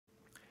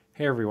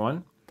Hey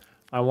everyone,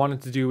 I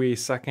wanted to do a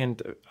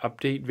second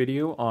update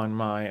video on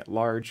my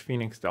large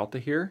Phoenix Delta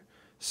here.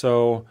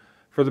 So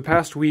for the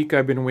past week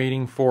I've been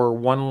waiting for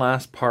one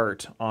last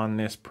part on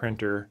this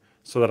printer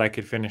so that I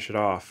could finish it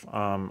off.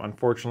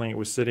 Unfortunately it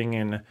was sitting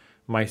in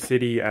my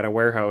city at a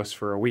warehouse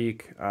for a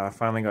week,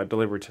 finally got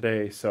delivered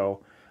today.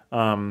 So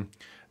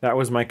that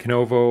was my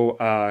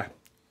Keenovo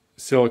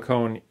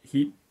silicone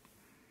heat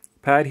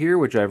pad here,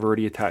 which I've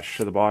already attached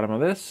to the bottom of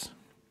this.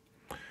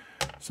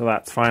 So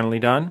that's finally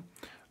done.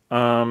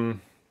 Had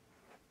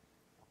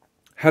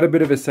a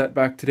bit of a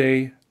setback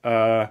today.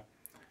 I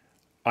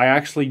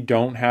actually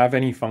don't have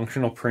any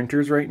functional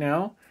printers right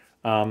now.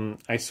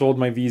 I sold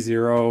my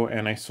V0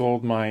 and I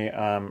sold my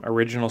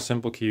original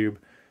SimpleCube,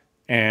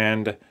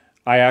 and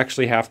I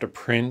actually have to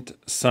print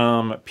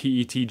some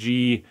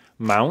PETG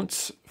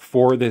mounts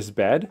for this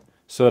bed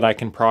so that I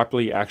can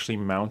properly actually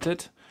mount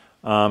it.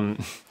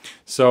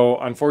 So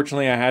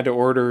unfortunately I had to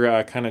order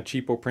a kind of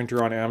cheapo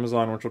printer on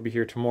Amazon, which will be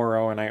here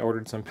tomorrow, and I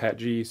ordered some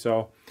PETG.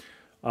 So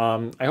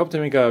I hope to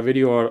make a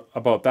video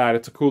about that.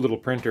 It's a cool little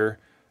printer.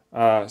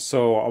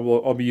 So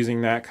I'll be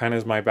using that kind of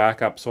as my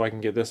backup so I can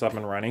get this up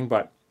and running.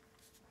 But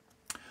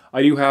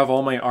I do have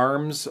all my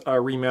arms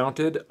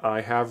remounted.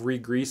 I have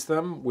re-greased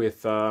them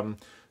with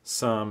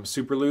some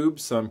Super Lube,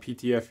 some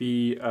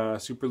PTFE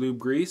Super Lube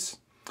grease.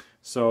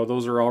 So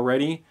those are all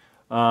ready.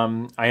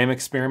 I am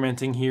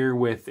experimenting here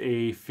with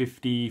a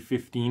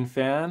 50-15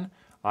 fan.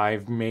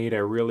 I've made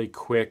a really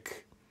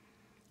quick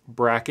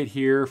bracket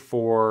here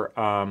for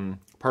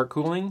part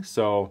cooling,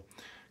 so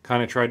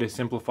kind of tried to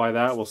simplify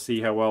that. We'll see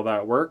how well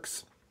that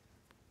works.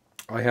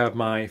 I have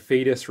my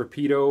Fadis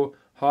Rapido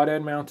hot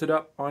end mounted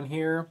up on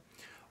here.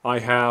 I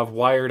have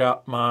wired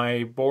up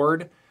my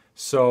board.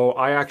 So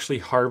I actually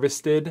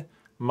harvested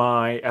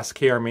my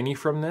SKR Mini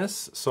from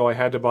this, so I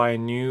had to buy a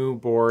new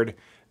board.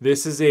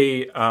 This is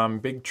a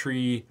Big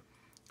Tree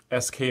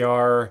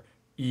SKR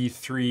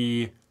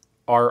E3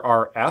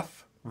 RRF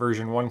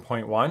version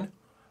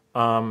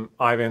 1.1.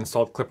 I've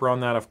installed Klipper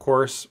on that, of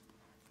course.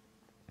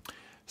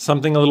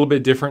 Something a little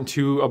bit different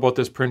too about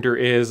this printer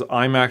is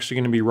I'm actually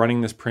going to be running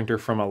this printer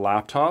from a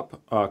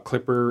laptop.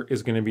 Klipper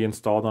is going to be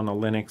installed on a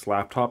Linux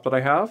laptop that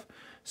I have.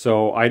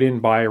 So I didn't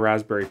buy a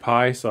Raspberry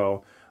Pi,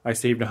 so I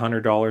saved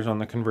 $100 on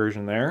the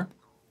conversion there,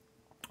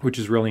 which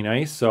is really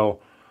nice. So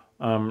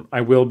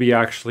I will be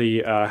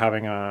actually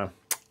having a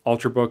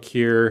Ultrabook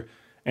here,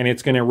 and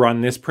it's going to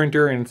run this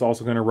printer, and it's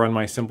also going to run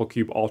my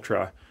SimpleCube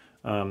Ultra.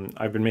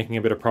 I've been making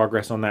a bit of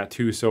progress on that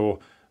too, so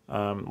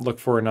look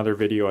for another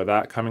video of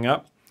that coming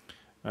up.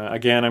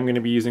 Again, I'm going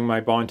to be using my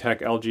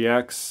Bondtech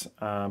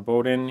LGX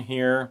Bowden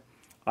here.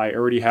 I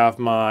already have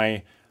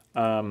my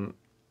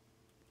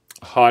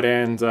hot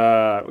end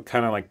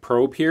kind of like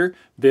probe here.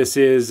 This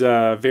is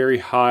a very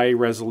high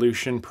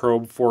resolution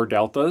probe for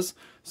deltas,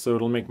 so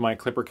it'll make my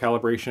Klipper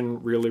calibration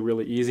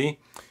really easy.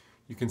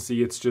 You can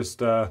see it's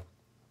just up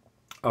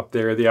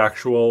there, the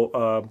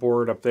actual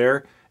board up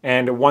there.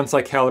 And once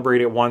I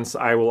calibrate it once,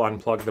 I will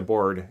unplug the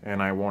board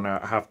and I won't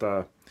have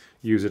to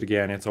use it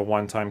again. It's a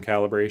one-time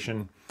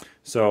calibration.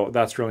 So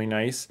that's really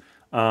nice.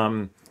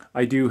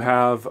 I do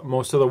have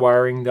most of the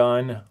wiring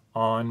done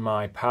on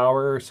my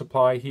power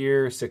supply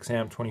here, 6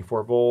 amp,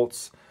 24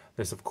 volts.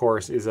 This, of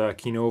course, is a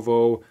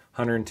Keenovo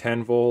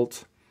 110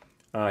 volt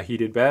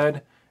heated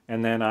bed.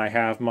 And then I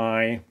have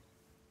my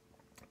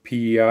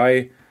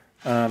PEI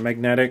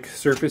magnetic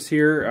surface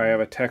here. I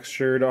have a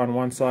textured on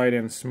one side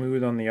and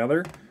smooth on the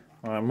other.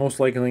 Most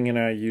likely going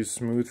to use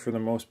smooth for the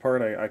most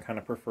part. I kind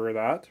of prefer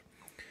that.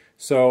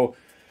 So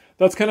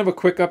that's kind of a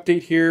quick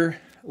update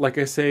here. Like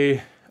I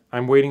say,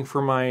 I'm waiting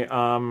for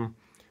my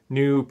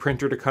new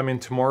printer to come in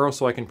tomorrow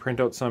so I can print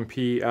out some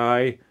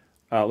PEI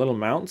little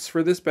mounts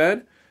for this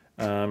bed.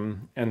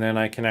 And then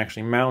I can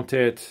actually mount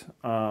it,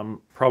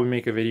 probably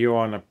make a video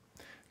on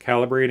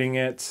calibrating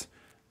it,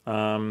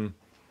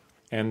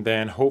 and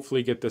then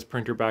hopefully get this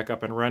printer back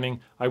up and running.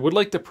 I would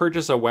like to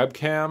purchase a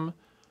webcam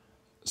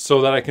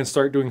so that I can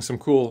start doing some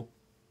cool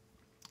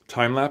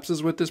time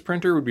lapses with this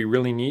printer. It would be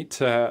really neat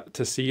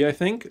to see, I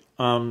think.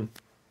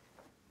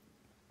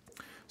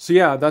 So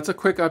yeah, that's a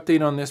quick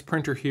update on this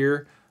printer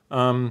here.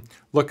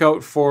 Look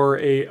out for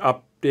a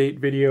update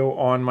video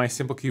on my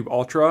SimpleCube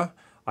Ultra.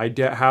 I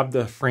have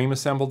the frame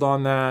assembled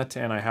on that,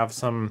 and I have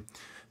some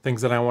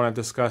things that I want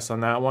to discuss on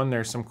that one.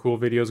 There's some cool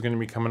videos going to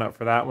be coming up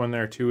for that one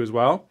there too as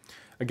well.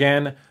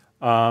 Again,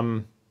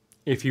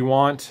 if you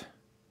want,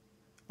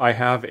 I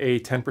have a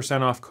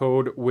 10% off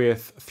code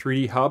with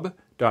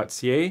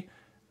 3dhub.ca.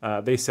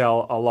 They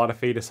sell a lot of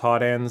Fadis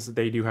hot ends.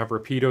 They do have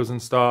Rapidos in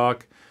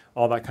stock,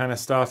 all that kind of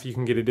stuff. You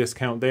can get a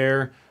discount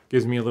there.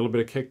 Gives me a little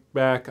bit of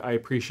kickback. I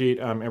appreciate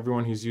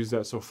everyone who's used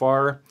that so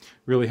far.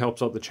 Really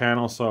helps out the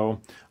channel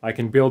so I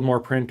can build more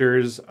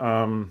printers.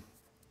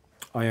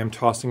 I am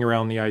tossing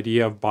around the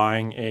idea of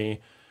buying a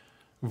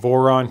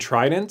Voron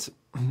Trident,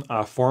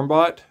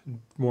 Formbot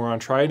Voron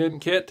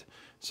Trident kit.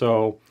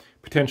 So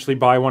potentially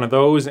buy one of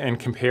those and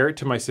compare it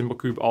to my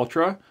SimpleCube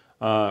Ultra.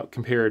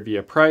 Compare it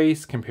via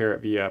price, compare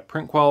it via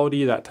print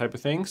quality, that type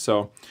of thing.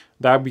 So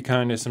that would be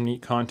kind of some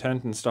neat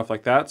content and stuff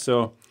like that.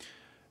 So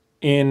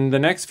In the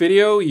next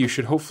video, you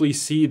should hopefully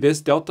see this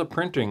Delta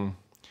printing.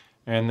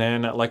 And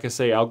then, like I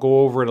say, I'll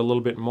go over it a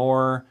little bit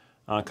more,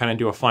 kind of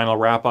do a final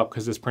wrap up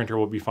because this printer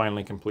will be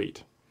finally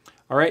complete.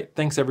 All right,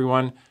 thanks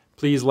everyone.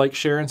 Please like,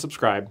 share, and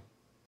subscribe.